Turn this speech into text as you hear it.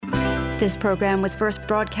This program was first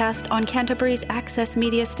broadcast on Canterbury's access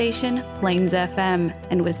media station, Plains FM,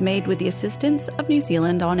 and was made with the assistance of New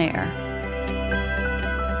Zealand On Air.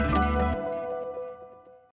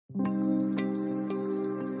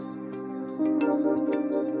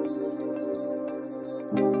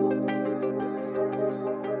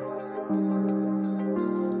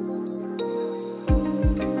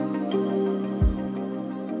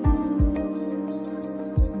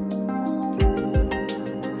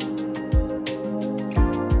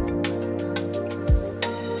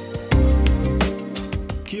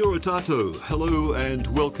 Kia ora tātou. Hello and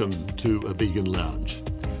welcome to A Vegan Lounge.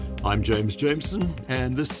 I'm James Jameson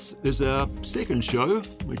and this is our second show.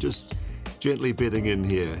 We're just gently bedding in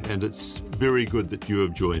here and it's very good that you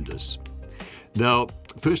have joined us. Now,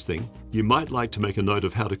 first thing, you might like to make a note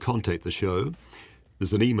of how to contact the show.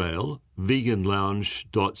 There's an email,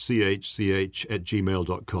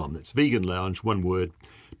 veganlounge.chch@gmail.com. That's veganlounge, one word,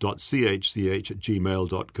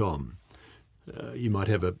 .chch@gmail.com. You might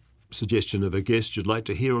have a suggestion of a guest you'd like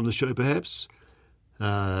to hear on the show, perhaps.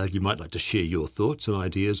 You might like to share your thoughts and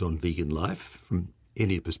ideas on vegan life from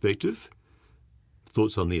any perspective.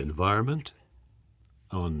 Thoughts on the environment,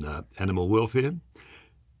 on animal welfare.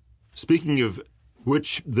 Speaking of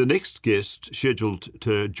which, the next guest scheduled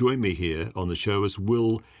to join me here on the show is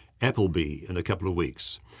Will Appleby in a couple of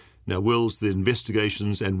weeks. Now, Will's the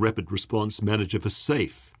Investigations and Rapid Response Manager for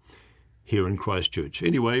SAFE here in Christchurch.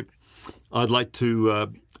 Anyway, I'd like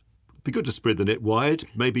to be good to spread the net wide.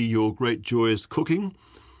 Maybe your great joy is cooking,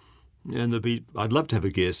 and I'd love to have a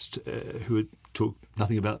guest who would talk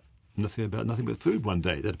nothing but food one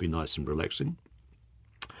day. That'd be nice and relaxing.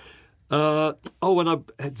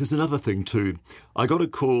 There's another thing too. I got a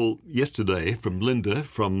call yesterday from Linda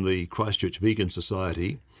from the Christchurch Vegan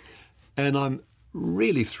Society, and I'm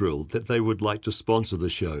really thrilled that they would like to sponsor the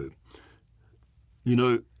show. You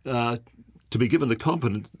know, to be given the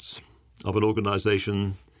confidence of an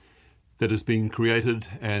organisation that has been created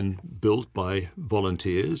and built by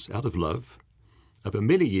volunteers out of love over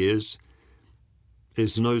many years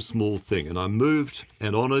is no small thing. And I'm moved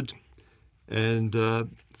and honoured, and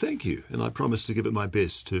thank you. And I promise to give it my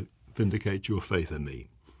best to vindicate your faith in me.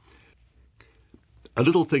 A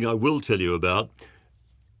little thing I will tell you about,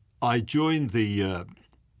 I joined the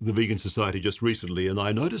Vegan Society just recently, and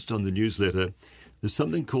I noticed on the newsletter there's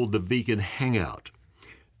something called the Vegan Hangout.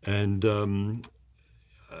 And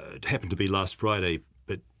it happened to be last Friday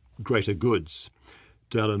at Greater Goods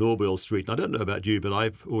down in Orwell Street. And I don't know about you, but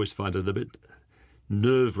I always find it a bit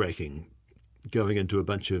nerve-wracking going into a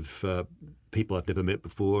bunch of people I've never met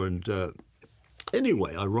before. And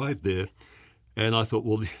anyway, I arrived there and I thought,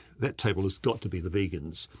 well, that table has got to be the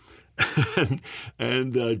vegans.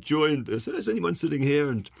 and joined. So, is anyone sitting here?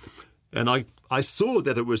 And I saw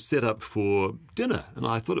that it was set up for dinner, and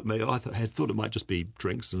I thought it might just be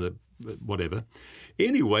drinks and whatever.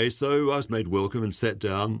 Anyway, so I was made welcome and sat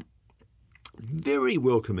down. Very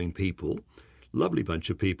welcoming people, lovely bunch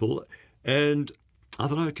of people, and I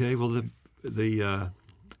thought, okay, well, the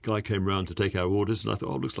guy came round to take our orders, and I thought,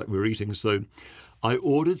 oh, it looks like we're eating. So I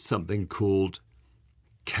ordered something called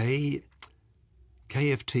KFT,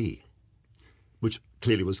 which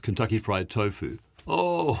clearly was Kentucky Fried Tofu.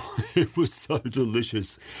 Oh, it was so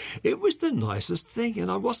delicious. It was the nicest thing, and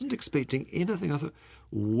I wasn't expecting anything. I thought,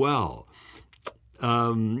 wow.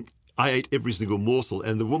 I ate every single morsel,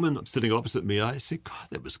 and the woman sitting opposite me, I said, God,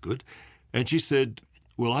 that was good. And she said,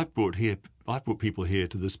 well, I've brought people here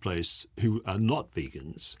to this place who are not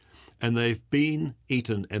vegans, and they've been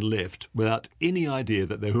eaten and left without any idea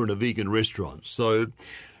that they were in a vegan restaurant. So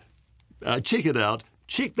check it out.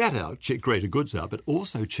 Check that out. Check Greater Goods out, but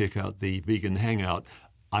also check out the Vegan Hangout.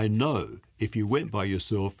 I know if you went by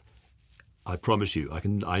yourself, I promise you,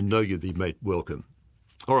 I know you'd be made welcome.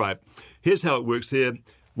 All right, here's how it works here.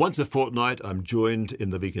 Once a fortnight, I'm joined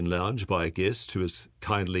in the Vegan Lounge by a guest who has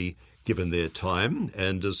kindly given their time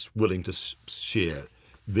and is willing to share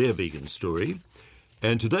their vegan story.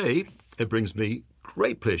 And today, it brings me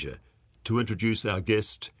great pleasure to introduce our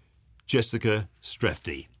guest, Jessica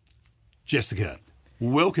Strathdee. Jessica,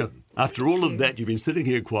 welcome. After all of that, you've been sitting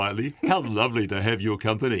here quietly. How lovely to have your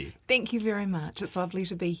company. Thank you very much. It's lovely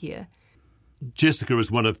to be here. Jessica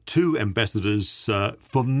is one of two ambassadors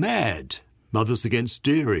for MAD, Mothers Against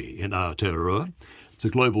Dairy, in Aotearoa. It's a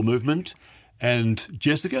global movement. And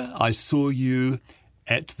Jessica, I saw you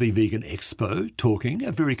at the Vegan Expo talking,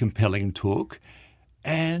 a very compelling talk.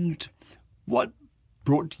 And what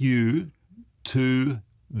brought you to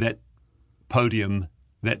that podium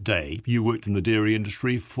that day? You worked in the dairy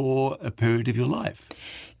industry for a period of your life.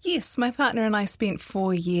 Yes, my partner and I spent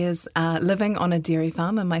 4 years living on a dairy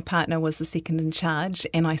farm, and my partner was the second in charge,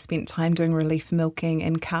 and I spent time doing relief milking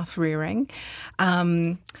and calf rearing.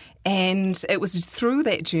 And it was through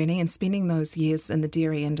that journey and spending those years in the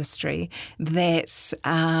dairy industry that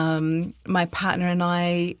my partner and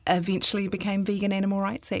I eventually became vegan animal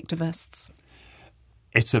rights activists.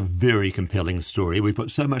 It's a very compelling story. We've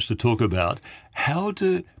got so much to talk about. How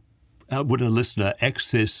would a listener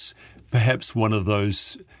access perhaps one of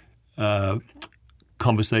those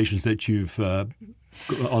conversations that you've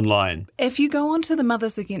online? If you go onto the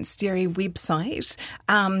Mothers Against Dairy website,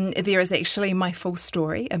 there is actually my full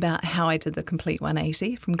story about how I did the complete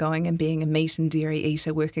 180 from going and being a meat and dairy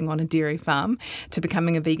eater working on a dairy farm to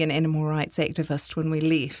becoming a vegan animal rights activist when we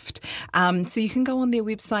left. So you can go on their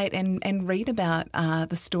website and read about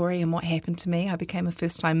the story and what happened to me. I became a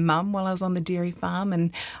first-time mum while I was on the dairy farm,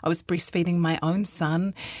 and I was breastfeeding my own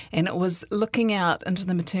son, and it was looking out into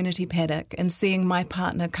the maternity paddock and seeing my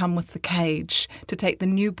partner come with the cage to take the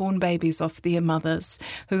newborn babies off their mothers,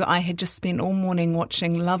 who I had just spent all morning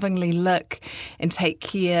watching lovingly lick and take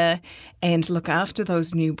care and look after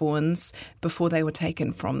those newborns before they were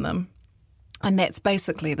taken from them. And that's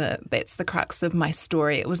basically that's the crux of my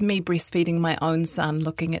story. It was me breastfeeding my own son,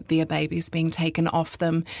 looking at their babies being taken off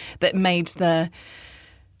them, that made the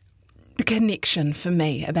connection for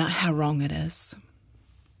me about how wrong it is.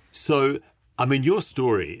 So, I mean, your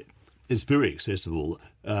story is very accessible.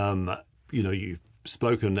 You've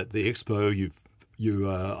spoken at the expo.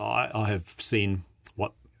 I have seen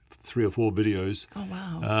 3 or 4 videos. Oh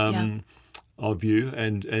wow! Of you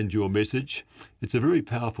and your message. It's a very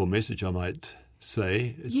powerful message, I might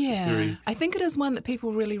say. It's I think it is one that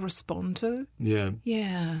people really respond to. Yeah.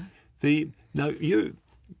 Now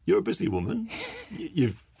you're a busy woman.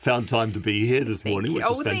 You've found time to be here this morning. Which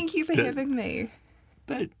is thank you for having me.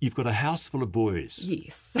 But you've got a house full of boys.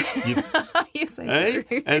 Yes. Yes, I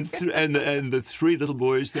do. And the 3 little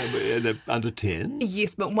boys, they're under 10?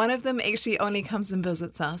 Yes, but one of them actually only comes and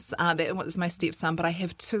visits us. That was my stepson, but I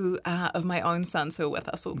have 2 of my own sons who are with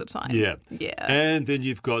us all the time. Yeah. Yeah. And then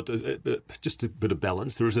you've got just a bit of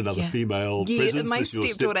balance. There is another female presence. Yeah, my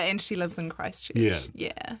stepdaughter, and she lives in Christchurch.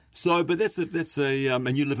 Yeah. So, but that's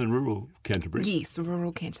and you live in rural Canterbury? Yes,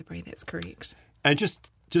 rural Canterbury, that's correct. And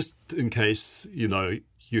just in case,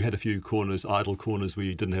 you had a few idle corners where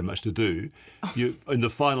you didn't have much to do. You, in the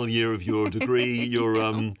final year of your degree, you're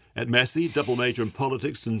at Massey, double major in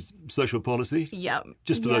politics and social policy. Yeah.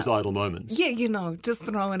 Just for those idle moments. Yeah, just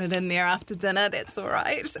throwing it in there after dinner, that's all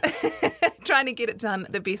right. Trying to get it done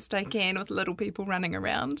the best I can with little people running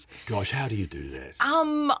around. Gosh, how do you do that?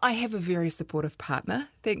 I have a very supportive partner,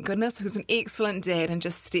 thank goodness, who's an excellent dad and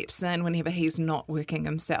just steps in whenever he's not working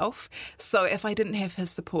himself. So if I didn't have his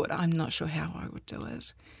support, I'm not sure how I would do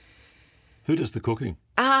it. Who does the cooking?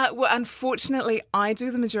 Well, unfortunately, I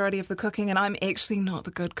do the majority of the cooking, and I'm actually not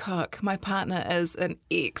the good cook. My partner is an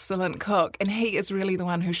excellent cook, and he is really the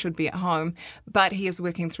one who should be at home, but he is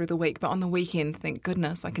working through the week. But on the weekend, thank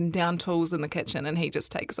goodness, I can down tools in the kitchen, and he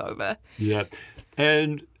just takes over. Yeah.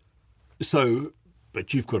 And so,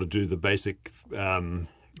 but you've got to do the basic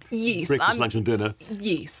breakfast, lunch and dinner.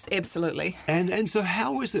 Yes, absolutely. And so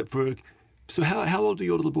how is it for... So how old are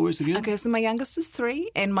your little boys again? Okay, so my youngest is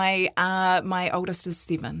 3 and my oldest is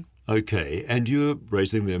 7. Okay, and you're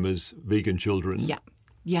raising them as vegan children?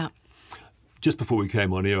 Yeah. Just before we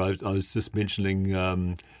came on air, I was just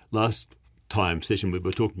mentioning last time session we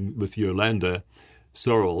were talking with Yolanda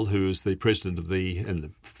Sorrell, who is the president of and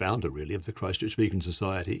the founder really of the Christchurch Vegan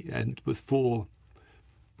Society, and with 4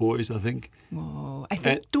 boys, I think. Whoa. I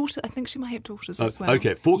think she might have daughters as well.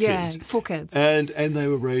 Okay, 4 kids. Yeah, 4 kids. And they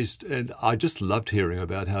were raised, and I just loved hearing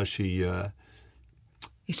about how she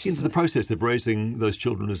she's in the process of raising those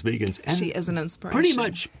children as vegans. And she is an inspiration. Pretty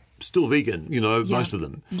much still vegan, most of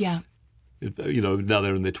them. Yeah. Now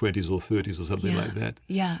they're in their 20s or 30s or something like that.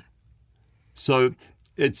 Yeah. So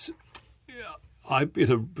it's,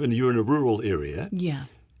 and you're in a rural area. Yeah.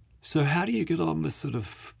 So how do you get on with sort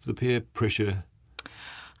of the peer pressure?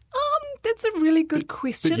 That's a really good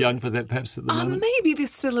question. Bit young for that, perhaps, at the moment? Maybe they're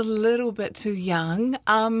still a little bit too young.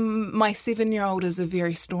 My 7-year-old is a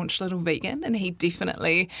very staunch little vegan, and he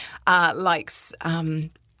definitely likes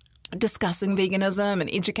discussing veganism and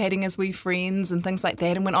educating his wee friends and things like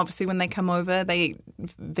that. And when they come over, they eat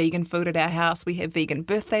vegan food at our house. We have vegan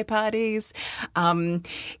birthday parties.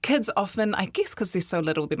 Kids often, I guess because they're so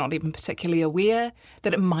little, they're not even particularly aware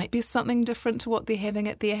that it might be something different to what they're having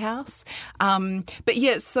at their house. But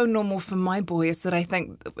yeah, it's so normal for my boys that I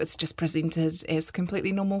think it's just presented as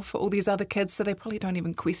completely normal for all these other kids, so they probably don't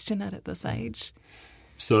even question it at this age.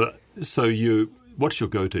 So what's your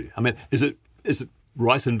go-to? I mean, is it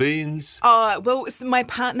rice and beans? Well, my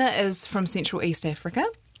partner is from Central East Africa.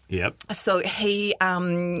 Yep. So he,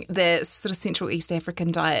 the sort of Central East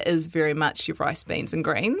African diet is very much your rice, beans and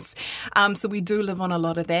greens. So we do live on a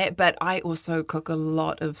lot of that, but I also cook a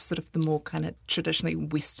lot of sort of the more kind of traditionally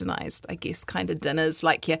westernized, I guess, kind of dinners,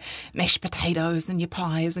 like your mashed potatoes and your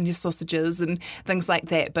pies and your sausages and things like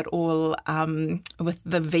that, but all with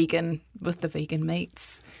the vegan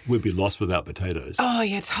meats. We'd be lost without potatoes. Oh,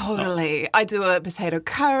 yeah, totally. I do a potato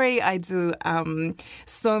curry. I do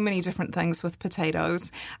so many different things with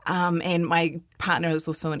potatoes. And my partner is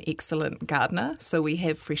also an excellent gardener, so we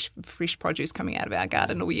have fresh produce coming out of our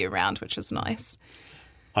garden all year round, which is nice.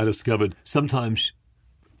 I discovered sometimes,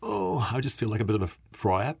 I just feel like a bit of a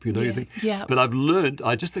fry-up, you know. Yeah, You think, yeah. But I've learned,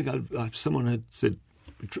 I just think someone had said,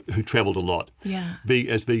 who travelled a lot, Yeah.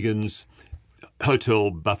 As vegans, hotel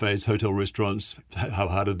buffets, hotel restaurants, how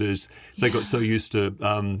hard it is. They got so used to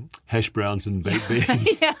hash browns and baked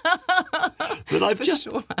beans. Yeah. But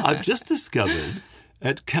I've just discovered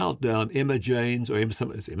at Countdown, Emma Jane's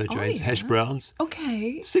hash browns.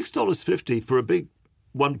 Okay. $6.50 for a big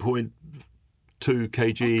 1.2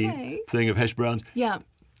 kg thing of hash browns. Yeah.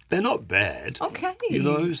 They're not bad. Okay. You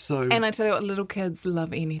know, so... And I tell you what, little kids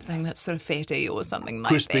love anything that's sort of fatty or something like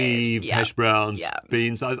crispy that. hash browns,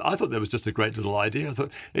 beans. I thought that was just a great little idea. I thought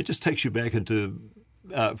it just takes you back into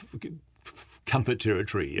comfort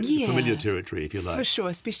territory, familiar territory, if you like. For sure,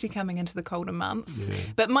 especially coming into the colder months. Yeah.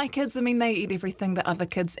 But my kids, I mean, they eat everything that other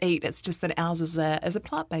kids eat. It's just that ours is a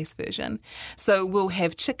plant-based version. So we'll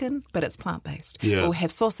have chicken, but it's plant-based. Yeah. We'll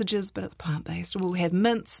have sausages, but it's plant-based. We'll have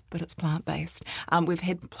mince, but it's plant-based. We've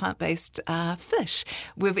had plant-based fish.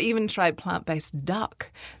 We've even tried plant-based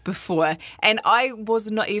duck before. And I was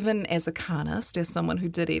not, even as a carnist, as someone who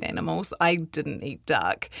did eat animals, I didn't eat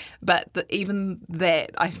duck. But even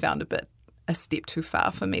that I found a step too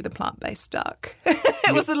far for me, the plant-based duck.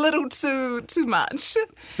 It was a little too much.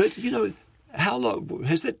 But, you know, how long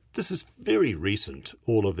has that... This is very recent,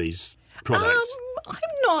 all of these products. I'm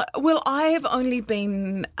not... Well, I have only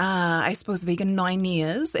been, I suppose, vegan 9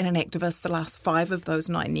 years and an activist the last 5 of those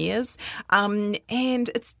 9 years. And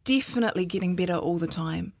it's definitely getting better all the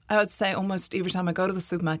time. I would say almost every time I go to the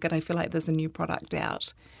supermarket, I feel like there's a new product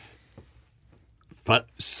out. But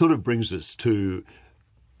sort of brings us to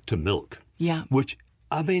milk. Yeah. Which,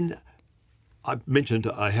 I mean, I mentioned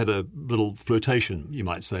I had a little flirtation, you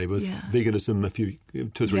might say, with veganism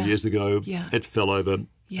 2 or 3 years ago. Yeah. It fell over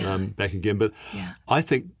back again. But I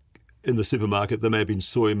think in the supermarket there may have been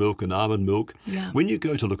soy milk and almond milk. Yeah. When you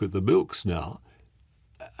go to look at the milks now,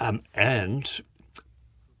 and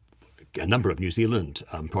a number of New Zealand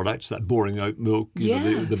products, like boring oat milk,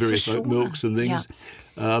 the various oat milks and things. Yeah.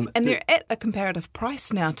 And they're at a comparative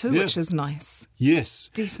price now too, which is nice. Yes.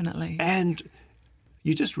 Definitely. And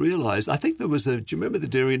you just realise, I think do you remember the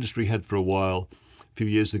dairy industry had for a while, a few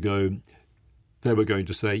years ago, they were going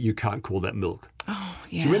to say, you can't call that milk. Oh,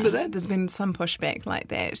 yeah. Do you remember that? There's been some pushback like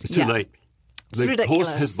that. It's too late. It's the ridiculous.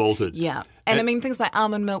 horse has bolted. Yeah. And I mean, things like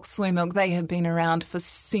almond milk, soy milk, they have been around for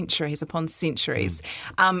centuries upon centuries.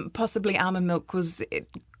 Possibly almond milk has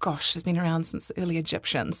been around since the early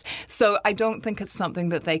Egyptians. So I don't think it's something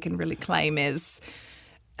that they can really claim as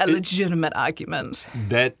a legitimate argument.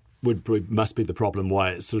 That must be the problem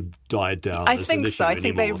why it sort of died down. I think so. I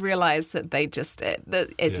think they anymore. realised that they just,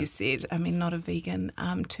 as you said, I mean, not a vegan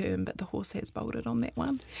term, but the horse has bolted on that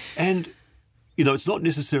one. And... You know, it's not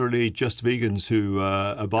necessarily just vegans who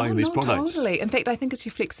are buying these products. Totally. In fact, I think it's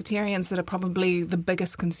your flexitarians that are probably the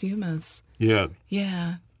biggest consumers. Yeah.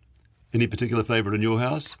 Yeah. Any particular favourite in your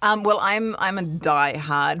house? Well, I'm a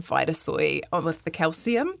die-hard Vitasoy with the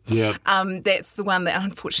calcium. Yeah. That's the one that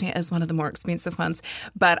unfortunately is one of the more expensive ones,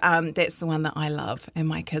 but that's the one that I love and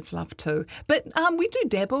my kids love too. But we do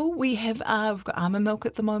dabble. We've got almond milk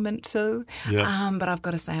at the moment too. Yeah. But I've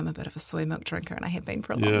got to say I'm a bit of a soy milk drinker and I have been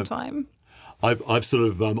for a long time. I've sort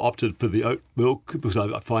of opted for the oat milk because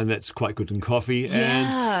I find that's quite good in coffee. And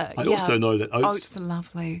I also know that oats are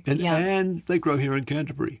lovely. And they grow here in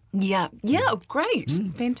Canterbury. Yeah. Yeah, great.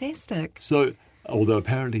 Fantastic. So, although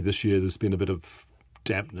apparently this year there's been a bit of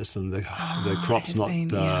dampness and the crop's not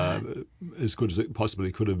as good as it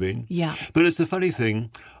possibly could have been. Yeah. But it's a funny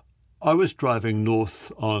thing. I was driving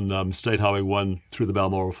north on State Highway 1 through the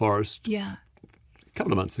Balmoral Forest a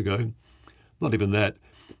couple of months ago. Not even that.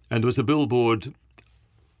 And there was a billboard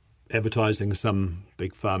advertising some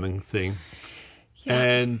big farming thing. Yeah.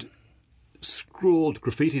 And scrawled,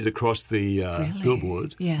 graffitied across the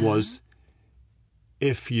billboard was,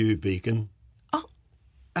 "F you vegan." Oh.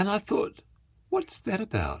 And I thought, what's that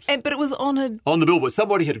about? But it was on the billboard.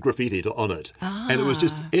 Somebody had graffitied on it. And it was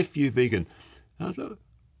just, "F you vegan." And I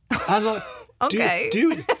thought, Okay.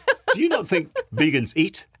 Do you not think vegans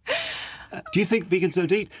eat? Do you think vegans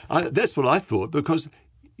don't eat? That's what I thought, because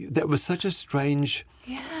that was such a strange...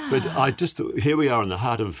 Yeah. But I just thought, here we are in the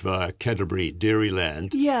heart of Canterbury,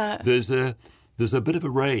 Dairyland. Yeah. There's a bit of a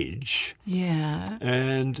rage. Yeah.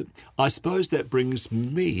 And I suppose that brings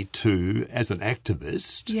me to, as an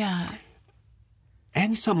activist... Yeah.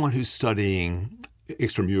 And someone who's studying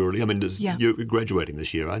extramurally. I mean, you're graduating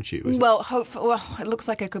this year, aren't you? Well, it looks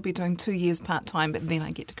like I could be doing 2 years part-time, but then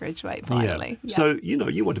I get to graduate finally. Yeah. So,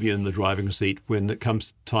 you want to be in the driving seat when it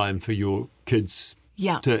comes time for your kids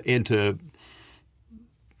to enter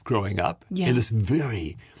growing up in this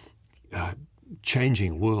very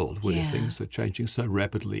changing world where things are changing so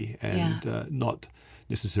rapidly and not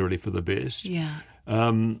necessarily for the best. Yeah.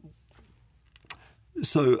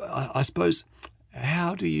 So I suppose,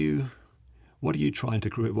 what are you trying to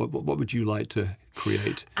create? What would you like to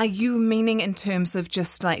create? Are you meaning in terms of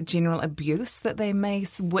just like general abuse that they may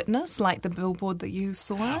witness, like the billboard that you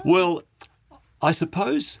saw? Well, I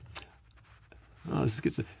suppose,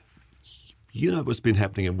 you know what's been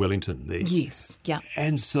happening in Wellington there? Yes, yeah.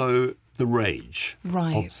 And so the rage.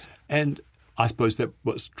 Right. And I suppose that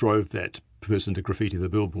what drove that person to graffiti the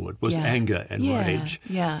billboard was anger and rage.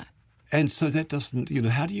 Yeah. And so that doesn't,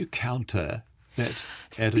 how do you counter that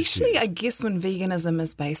Especially, attitude? I guess, when veganism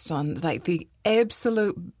is based on, like, the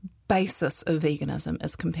absolute basis of veganism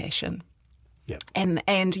is compassion. Yeah. And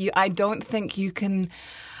I don't think you can...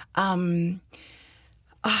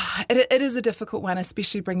 It is a difficult one,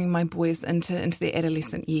 especially bringing my boys into their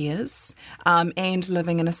adolescent years and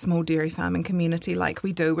living in a small dairy farming community like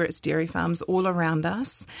we do, where it's dairy farms all around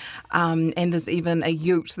us. And there's even a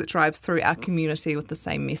ute that drives through our community with the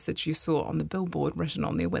same message you saw on the billboard written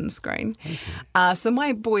on their windscreen. Okay. So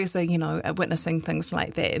my boys are, witnessing things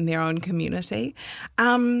like that in their own community.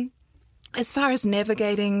 As far as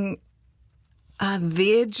navigating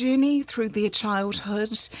their journey through their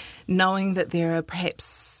childhood, knowing that they're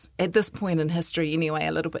perhaps at this point in history anyway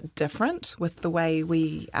a little bit different with the way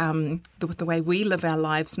we live our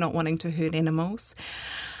lives, not wanting to hurt animals.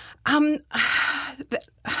 I'm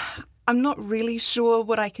not really sure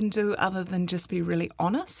what I can do other than just be really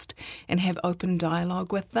honest and have open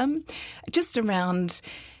dialogue with them, just around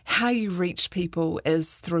how you reach people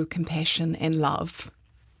is through compassion and love.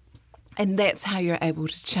 And that's how you're able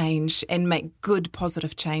to change and make good,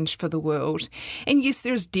 positive change for the world. And yes,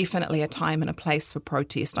 there's definitely a time and a place for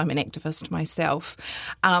protest. I'm an activist myself.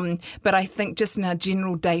 But I think just in our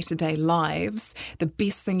general day-to-day lives, the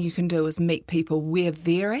best thing you can do is meet people where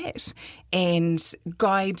they're at and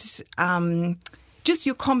guide just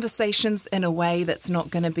your conversations in a way that's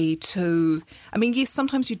not going to be too... I mean, yes,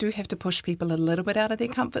 sometimes you do have to push people a little bit out of their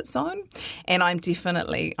comfort zone. And I'm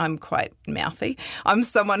quite mouthy. I'm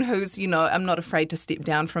someone who's, I'm not afraid to step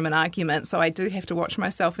down from an argument. So I do have to watch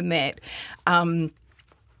myself in that.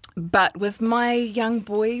 But with my young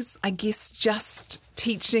boys, I guess just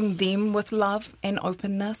teaching them with love and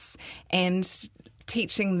openness and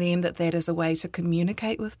teaching them that is a way to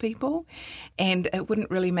communicate with people, and it wouldn't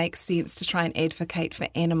really make sense to try and advocate for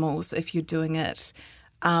animals if you're doing it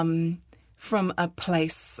from a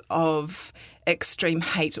place of extreme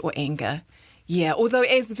hate or anger. Yeah, although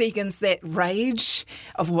as vegans, that rage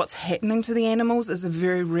of what's happening to the animals is a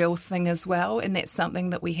very real thing as well, and that's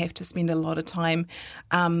something that we have to spend a lot of time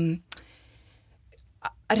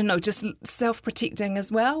just self-protecting as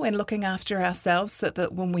well and looking after ourselves so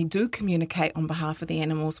that when we do communicate on behalf of the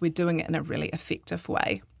animals, we're doing it in a really effective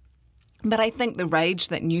way. But I think the rage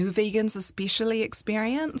that new vegans especially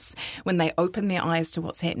experience when they open their eyes to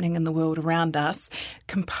what's happening in the world around us,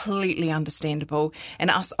 completely understandable. And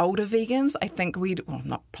us older vegans, I think I'm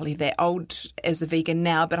not probably that old as a vegan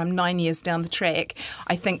now, but I'm 9 years down the track.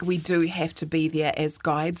 I think we do have to be there as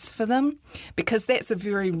guides for them, because that's a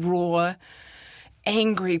very raw,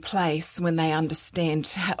 angry place when they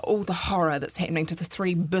understand all the horror that's happening to the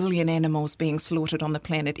 3 billion animals being slaughtered on the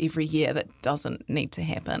planet every year that doesn't need to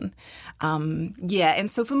happen.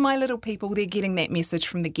 And so for my little people, they're getting that message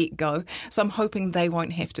from the get-go. So I'm hoping they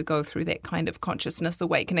won't have to go through that kind of consciousness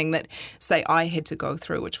awakening that, say, I had to go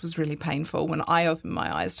through, which was really painful when I opened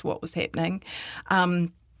my eyes to what was happening.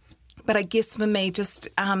 But I guess for me, just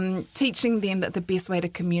teaching them that the best way to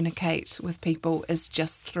communicate with people is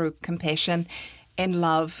just through compassion and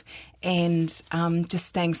love, and just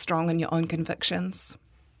staying strong in your own convictions.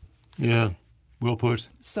 Yeah, well put.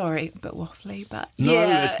 Sorry, a bit waffly, but no,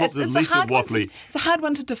 yeah, it's not the least bit waffly. It's a hard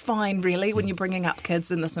one to define, really, when you're bringing up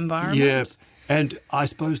kids in this environment. Yeah, and I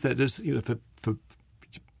suppose that is, for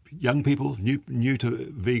young people new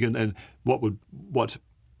to vegan, and what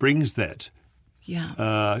brings that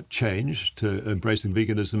change to embracing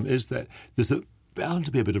veganism is that there's bound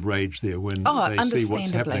to be a bit of rage there when they see what's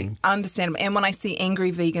happening. Understandably. And when I see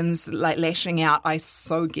angry vegans like lashing out, I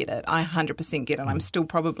so get it. I 100% get it. I'm still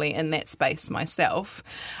probably in that space myself.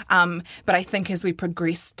 But I think as we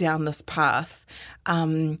progress down this path,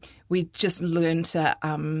 we just learn to,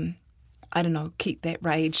 keep that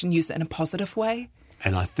rage and use it in a positive way.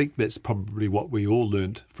 And I think that's probably what we all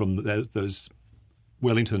learnt from those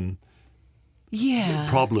Wellington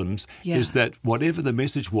problems, is that whatever the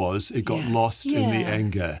message was, it got lost in the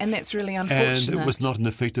anger. And that's really unfortunate. And it was not an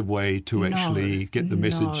effective way to actually get the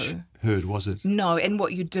message heard, was it? No, and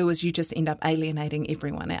what you do is you just end up alienating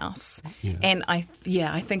everyone else. Yeah. And I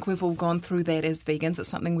think we've all gone through that as vegans. It's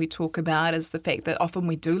something we talk about, is the fact that often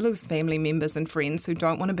we do lose family members and friends who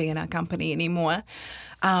don't want to be in our company anymore.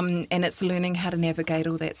 And it's learning how to navigate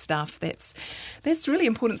all that stuff. That's really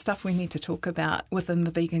important stuff we need to talk about within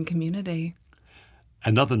the vegan community.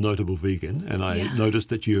 Another notable vegan, and I noticed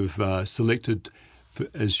that you've selected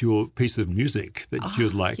as your piece of music that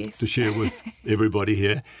you'd like to share with everybody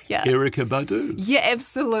here, Erykah Badu. Yeah,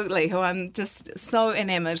 absolutely, who I'm just so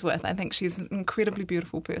enamoured with. I think she's an incredibly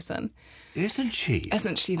beautiful person. Isn't she?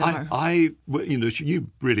 Isn't she, though? You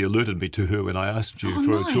really alerted me to her when I asked you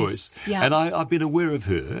for a choice. Yeah. And I've been aware of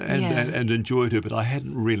her and enjoyed her, but I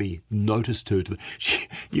hadn't really noticed her.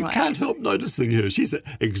 You can't help noticing her. She's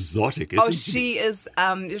exotic, isn't she? She is.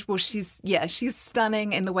 She's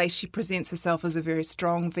stunning, and the way she presents herself as a very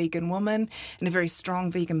strong vegan woman and a very strong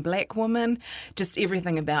vegan black woman. Just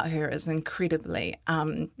everything about her is incredibly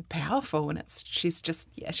powerful, and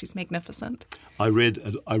she's magnificent. I read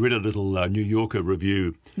a little New Yorker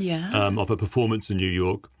review of a performance in New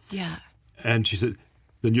York. Yeah. And she said,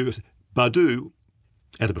 Badu,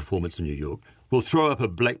 at a performance in New York, will throw up a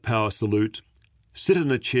Black Power salute, sit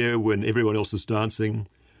in a chair when everyone else is dancing,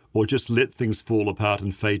 or just let things fall apart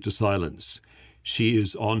and fade to silence. She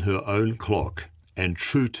is on her own clock and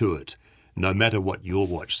true to it, no matter what your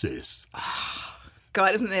watch says.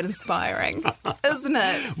 God, isn't that inspiring? Isn't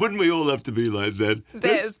it? Wouldn't we all have to be like that?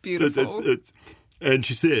 That is beautiful. And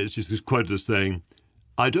she's quoted as saying,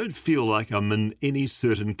 I don't feel like I'm in any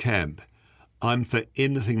certain camp. I'm for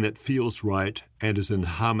anything that feels right and is in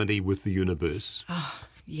harmony with the universe. Oh,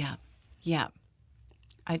 yeah.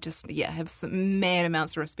 I just, have some mad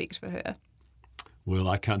amounts of respect for her. Well,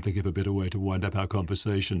 I can't think of a better way to wind up our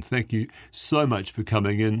conversation. Thank you so much for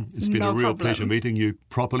coming in. It's been a real pleasure meeting you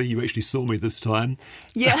properly. You actually saw me this time.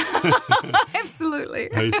 Yeah, absolutely.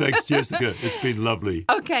 Hey, thanks, Jessica. It's been lovely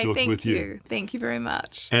talking with you. Thank you very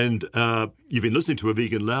much. And you've been listening to A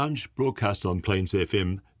Vegan Lounge, broadcast on Plains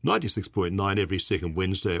FM 96.9 every second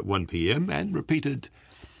Wednesday at 1 p.m. and repeated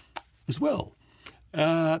as well.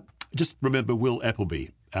 Just remember Will Appleby,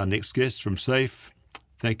 our next guest from SAFE.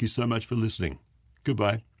 Thank you so much for listening.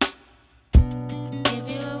 Goodbye.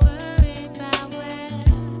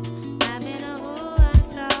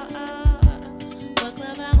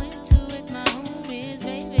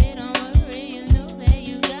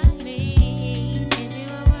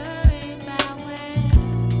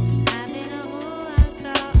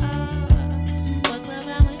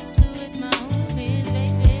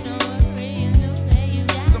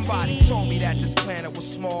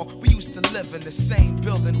 In the same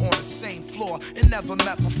building on the same floor and never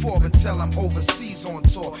met before until I'm overseas on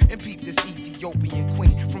tour and peep this Ethiopian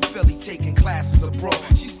queen from Philly taking classes abroad.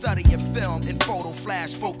 She studying film and photo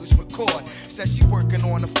flash focus record. Says she working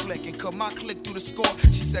on a flick and cut my click through the score.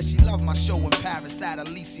 She says she loved my show in Paris at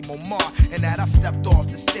Elysée Montmartre and that I stepped off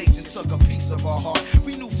the stage and took a piece of her heart.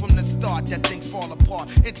 We knew from the start that things fall apart,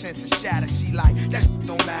 intent to shatter. She like, that shit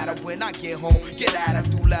don't matter when I get home. Get at her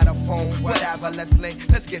through letter phone. Whatever, let's link,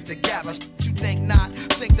 let's get together. You think not?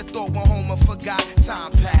 Think the thought went home and forgot.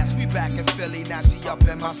 Time passed, we back in Philly, now she up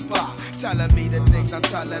in my spot. Telling me the things I'm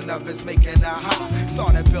telling of is making her hot.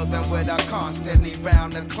 Started building with her constantly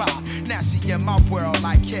round the clock. Now she in my world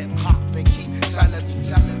like hip hop and keep telling me,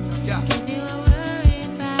 yeah. If you were worried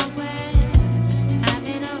about where I've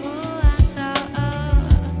been or who I saw,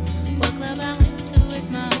 what club I went to with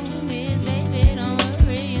my homies, baby, don't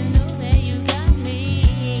worry, you know that you got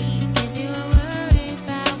me. If you were worried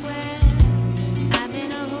about where I've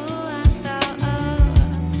been or who I saw,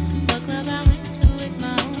 what club I went to with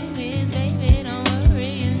my homies, baby, don't worry,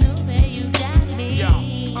 you know that you got me. Yo,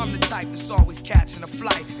 I'm the type that's always catching a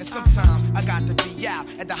flight, and sometimes I got to be out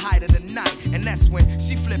at the height of the night, and that's when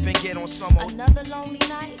she flip and get on some more. Another lonely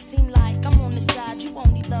night, seem like I'm on the side, you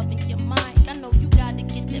only loving your mic. I know you gotta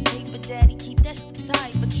get that paper, daddy, keep that shit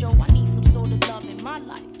tight, but yo, I need some sort of love in my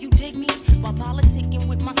life. You dig me? While politicking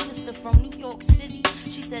with my sister from New York City,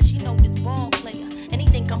 she says she know this ball player, and he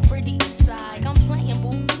think I'm pretty aside. I'm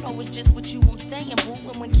playing, boo.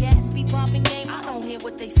 And when cats be popping game, I don't hear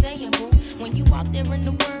what they saying, boo. When you out there in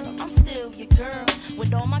the world, I'm still your girl.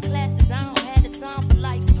 With all my classes, I don't have the time for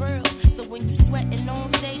life's thrills. So when you sweating on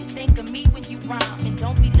stage, think of me when you rhyme. And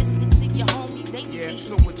don't be listening to your homies, they be Yeah,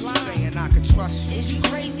 so eating what you blind. saying, I can trust you. Is you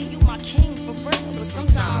crazy? You my king for real. But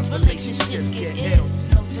sometimes relationships get ill,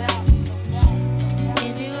 no doubt.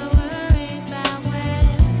 If you were worried about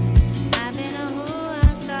where I've been or who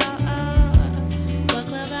I saw, what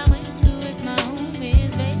club I went to with my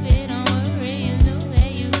homies, baby, don't worry, you know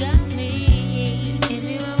that you got me. If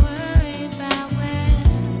you were worried about where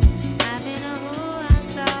I've been or who I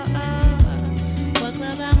saw, what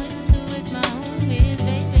club I went to with my homies,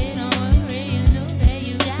 baby, don't worry, you know that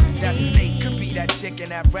you got me. That snake could be that chick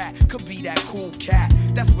and that rat, could be that cool cat.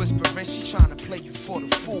 That's whispering, she tryna play you for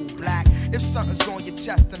the fool, black. If something's on your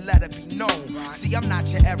chest, then let it be known. See, I'm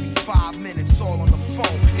not your every 5 minutes all on the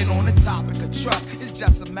phone. And on the topic of trust, it's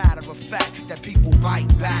just a matter of fact that people bite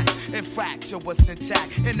back and fracture what's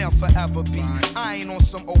intact, and they'll forever be. I ain't on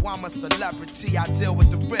some, oh, I'm a celebrity, I deal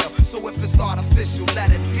with the real. So if it's artificial,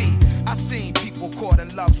 let it be. I seen people caught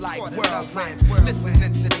in love like whirlwinds,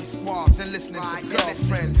 listening to they squads and listening to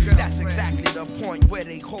girlfriends. That's exactly the point where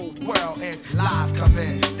they whole world ends. Lies come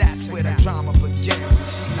in, that's where the drama begins. And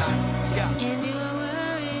she like, yeah. If you were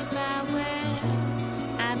worried about where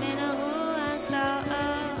I've been or who I saw,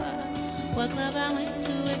 what club I went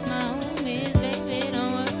to with my own